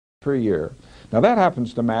per year. Now that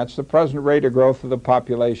happens to match the present rate of growth of the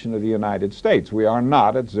population of the United States. We are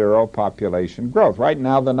not at zero population growth. Right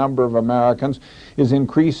now the number of Americans is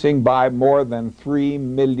increasing by more than 3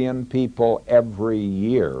 million people every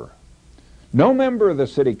year. No member of the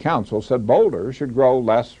City Council said Boulder should grow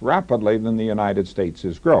less rapidly than the United States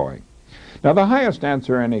is growing. Now the highest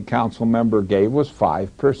answer any council member gave was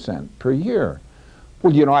 5% per year.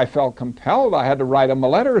 Well, you know, I felt compelled. I had to write them a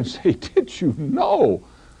letter and say, did you know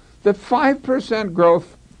that 5%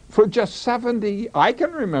 growth for just 70, I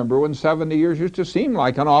can remember when 70 years used to seem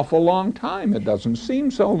like an awful long time. It doesn't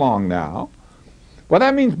seem so long now. Well,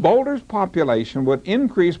 that means Boulder's population would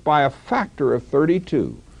increase by a factor of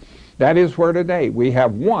 32. That is where today we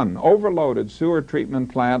have one overloaded sewer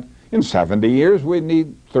treatment plant. In 70 years, we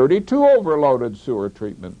need 32 overloaded sewer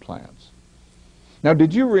treatment plants. Now,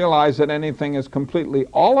 did you realize that anything as completely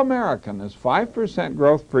all-American as 5%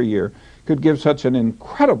 growth per year could give such an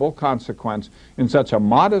incredible consequence in such a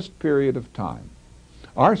modest period of time?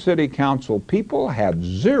 Our City Council people had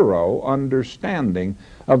zero understanding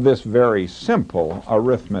of this very simple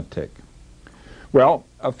arithmetic. Well,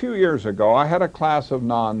 a few years ago, I had a class of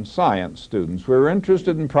non-science students. We were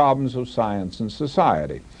interested in problems of science and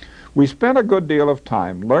society. We spent a good deal of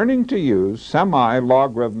time learning to use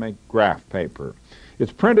semi-logarithmic graph paper.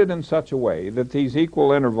 It's printed in such a way that these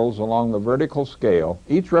equal intervals along the vertical scale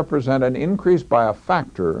each represent an increase by a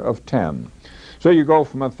factor of 10. So you go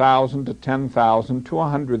from 1,000 to 10,000 to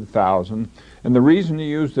 100,000, and the reason you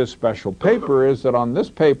use this special paper is that on this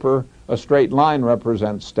paper a straight line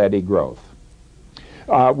represents steady growth.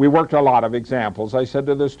 We worked a lot of examples. I said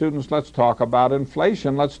to the students, let's talk about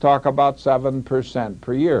inflation. Let's talk about 7%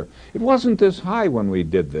 per year. It wasn't this high when we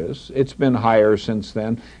did this. It's been higher since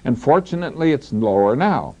then, and fortunately it's lower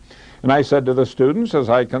now. And I said to the students, as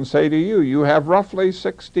I can say to you, you have roughly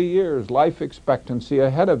 60 years life expectancy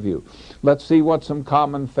ahead of you. Let's see what some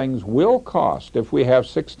common things will cost if we have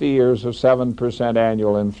 60 years of 7%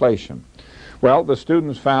 annual inflation. Well, the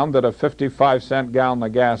students found that a 55-cent gallon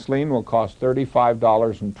of gasoline will cost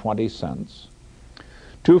 $35.20.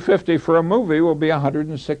 $2.50 for a movie will be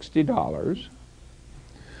 $160.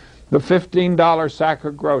 The $15 sack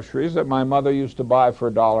of groceries that my mother used to buy for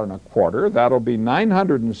 $1.25, that'll be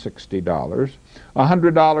 $960. A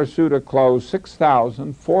 $100 suit of clothes,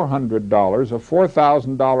 $6,400. A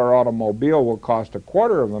 $4,000 automobile will cost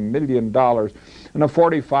 $250,000, and a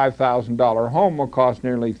 $45,000 home will cost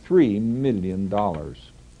nearly $3 million.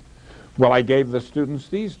 Well, I gave the students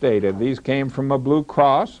these data. These came from a Blue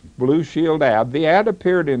Cross Blue Shield ad. The ad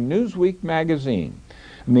appeared in Newsweek magazine.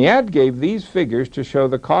 And the ad gave these figures to show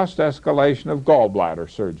the cost escalation of gallbladder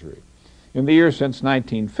surgery. In the year since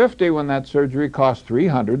 1950, when that surgery cost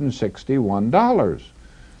 $361.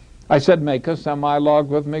 I said, make a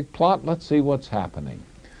semi-logarithmic plot. Let's see what's happening.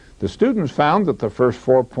 The students found that the first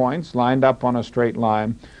 4 points lined up on a straight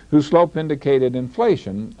line whose slope indicated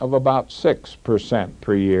inflation of about 6%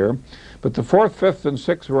 per year. But the 4th, 5th, and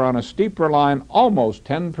 6th were on a steeper line, almost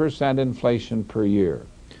 10% inflation per year.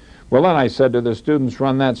 Well, then I said to the students,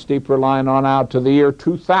 run that steeper line on out to the year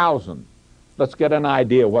 2000. Let's get an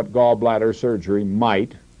idea what gallbladder surgery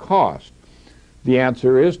might cost. The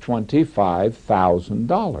answer is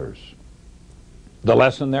 $25,000. The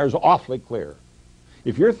lesson there is awfully clear.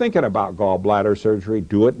 If you're thinking about gallbladder surgery,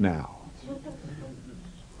 do it now.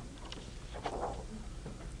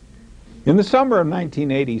 In the summer of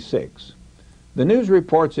 1986, the news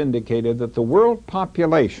reports indicated that the world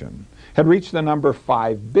population had reached the number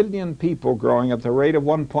 5 billion people, growing at the rate of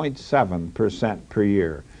 1.7% per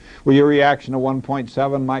year. Well, your reaction to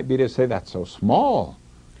 1.7 might be to say, that's so small.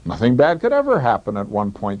 Nothing bad could ever happen at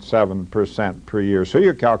 1.7% per year. So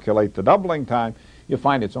you calculate the doubling time, you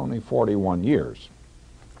find it's only 41 years.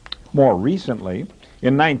 More recently,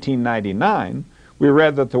 in 1999, we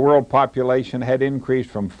read that the world population had increased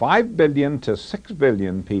from 5 billion to 6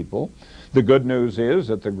 billion people. The good news is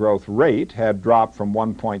that the growth rate had dropped from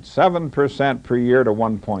 1.7% per year to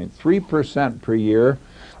 1.3% per year.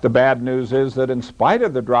 The bad news is that in spite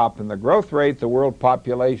of the drop in the growth rate, the world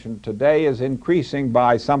population today is increasing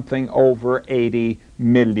by something over 80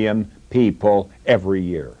 million people every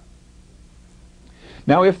year.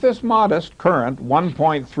 Now, if this modest current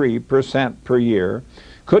 1.3% per year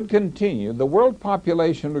could continue, the world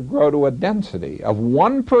population would grow to a density of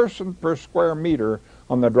 1 person per square meter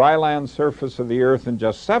on the dry land surface of the earth in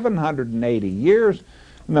just 780 years,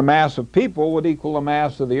 and the mass of people would equal the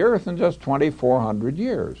mass of the earth in just 2,400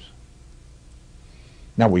 years.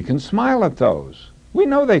 Now, we can smile at those. We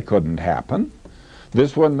know they couldn't happen.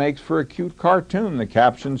 This one makes for a cute cartoon. The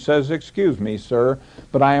caption says, "Excuse me, sir,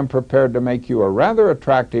 but I am prepared to make you a rather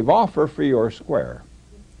attractive offer for your square."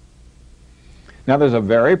 Now, there's a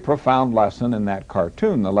very profound lesson in that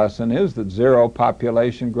cartoon. The lesson is that zero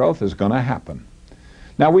population growth is going to happen.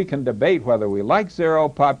 Now, we can debate whether we like zero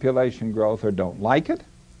population growth or don't like it.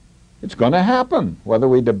 It's going to happen, whether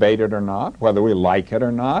we debate it or not, whether we like it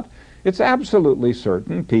or not. It's absolutely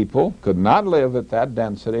certain people could not live at that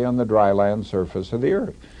density on the dry land surface of the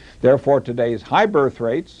earth. Therefore, today's high birth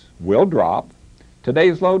rates will drop.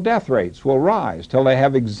 Today's low death rates will rise till they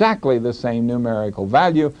have exactly the same numerical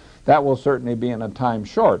value. That will certainly be in a time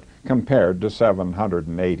short compared to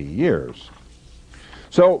 780 years.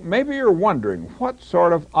 So maybe you're wondering what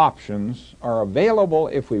sort of options are available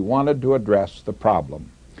if we wanted to address the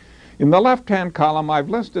problem. In the left-hand column, I've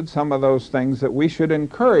listed some of those things that we should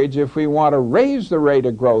encourage if we want to raise the rate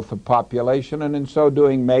of growth of population and in so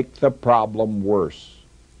doing make the problem worse.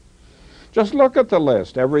 Just look at the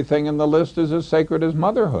list. Everything in the list is as sacred as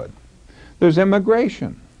motherhood. There's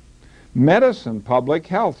immigration, medicine, public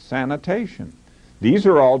health, sanitation. These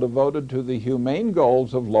are all devoted to the humane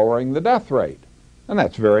goals of lowering the death rate. And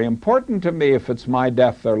that's very important to me if it's my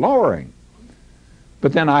death they're lowering.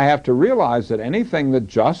 But then I have to realize that anything that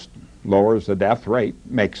just lowers the death rate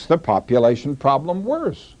makes the population problem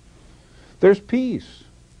worse. There's peace,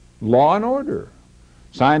 law and order.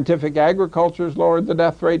 Scientific agriculture has lowered the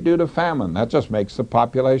death rate due to famine. That just makes the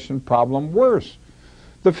population problem worse.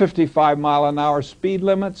 The 55-mile-an-hour speed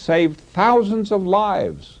limit saved thousands of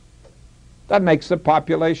lives. That makes the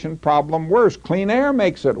population problem worse. Clean air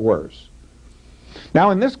makes it worse.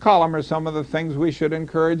 Now, in this column are some of the things we should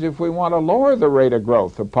encourage if we want to lower the rate of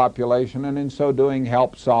growth of population and in so doing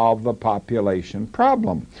help solve the population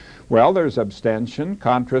problem. Well, there's abstention,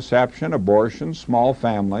 contraception, abortion, small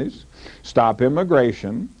families, stop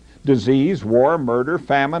immigration, disease, war, murder,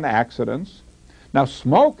 famine, accidents. Now,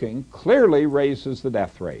 smoking clearly raises the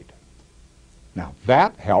death rate. Now,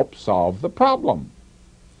 that helps solve the problem.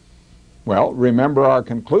 Well, remember our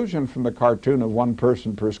conclusion from the cartoon of 1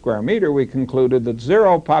 person per square meter. We concluded that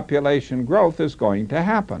zero population growth is going to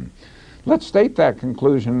happen. Let's state that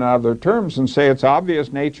conclusion in other terms and say it's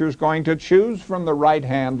obvious nature is going to choose from the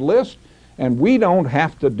right-hand list, and we don't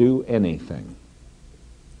have to do anything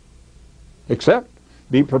except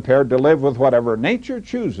be prepared to live with whatever nature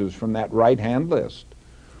chooses from that right-hand list.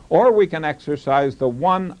 Or we can exercise the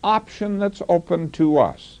one option that's open to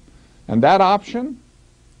us, and that option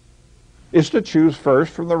is to choose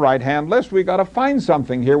first from the right-hand list. We've got to find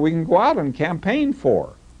something here we can go out and campaign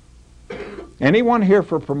for. Anyone here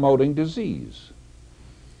for promoting disease?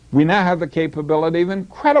 We now have the capability of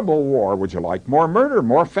incredible war. Would you like more murder,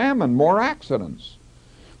 more famine, more accidents?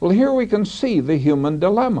 Well, here we can see the human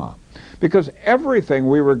dilemma, because everything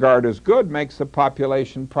we regard as good makes the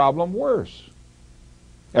population problem worse.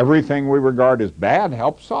 Everything we regard as bad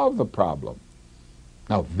helps solve the problem.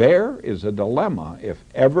 Now, there is a dilemma, if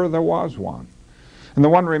ever there was one. And the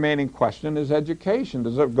one remaining question is education.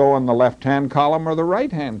 Does it go in the left-hand column or the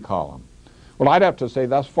right-hand column? Well, I'd have to say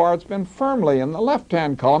thus far it's been firmly in the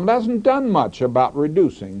left-hand column. It hasn't done much about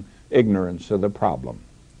reducing ignorance of the problem.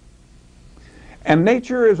 And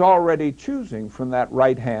nature is already choosing from that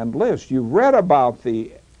right-hand list. You've read about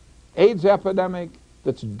the AIDS epidemic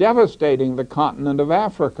that's devastating the continent of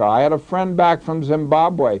Africa. I had a friend back from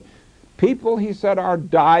Zimbabwe. People, he said, are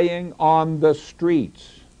dying on the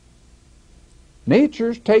streets.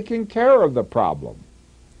 Nature's taking care of the problem.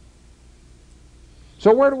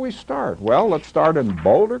 So where do we start? Well, let's start in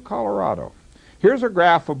Boulder, Colorado. Here's a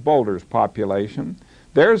graph of Boulder's population.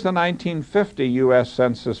 There's the 1950 U.S.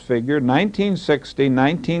 Census figure, 1960,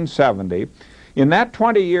 1970. In that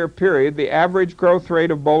 20-year period, the average growth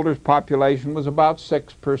rate of Boulder's population was about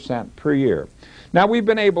 6% per year. Now, we've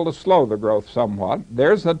been able to slow the growth somewhat.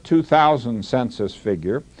 There's the 2000 census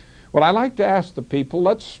figure. Well, I like to ask the people,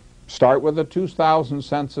 let's start with the 2000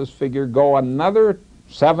 census figure, go another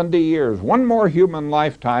 70 years, one more human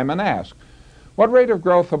lifetime, and ask, what rate of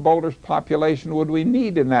growth of Boulder's population would we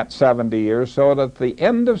need in that 70 years so that at the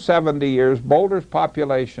end of 70 years, Boulder's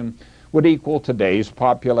population would equal today's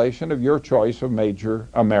population of your choice of major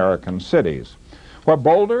American cities? Well,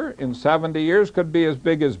 Boulder in 70 years could be as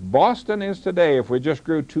big as Boston is today if we just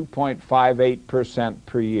grew 2.58%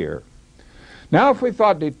 per year. Now, if we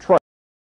thought Detroit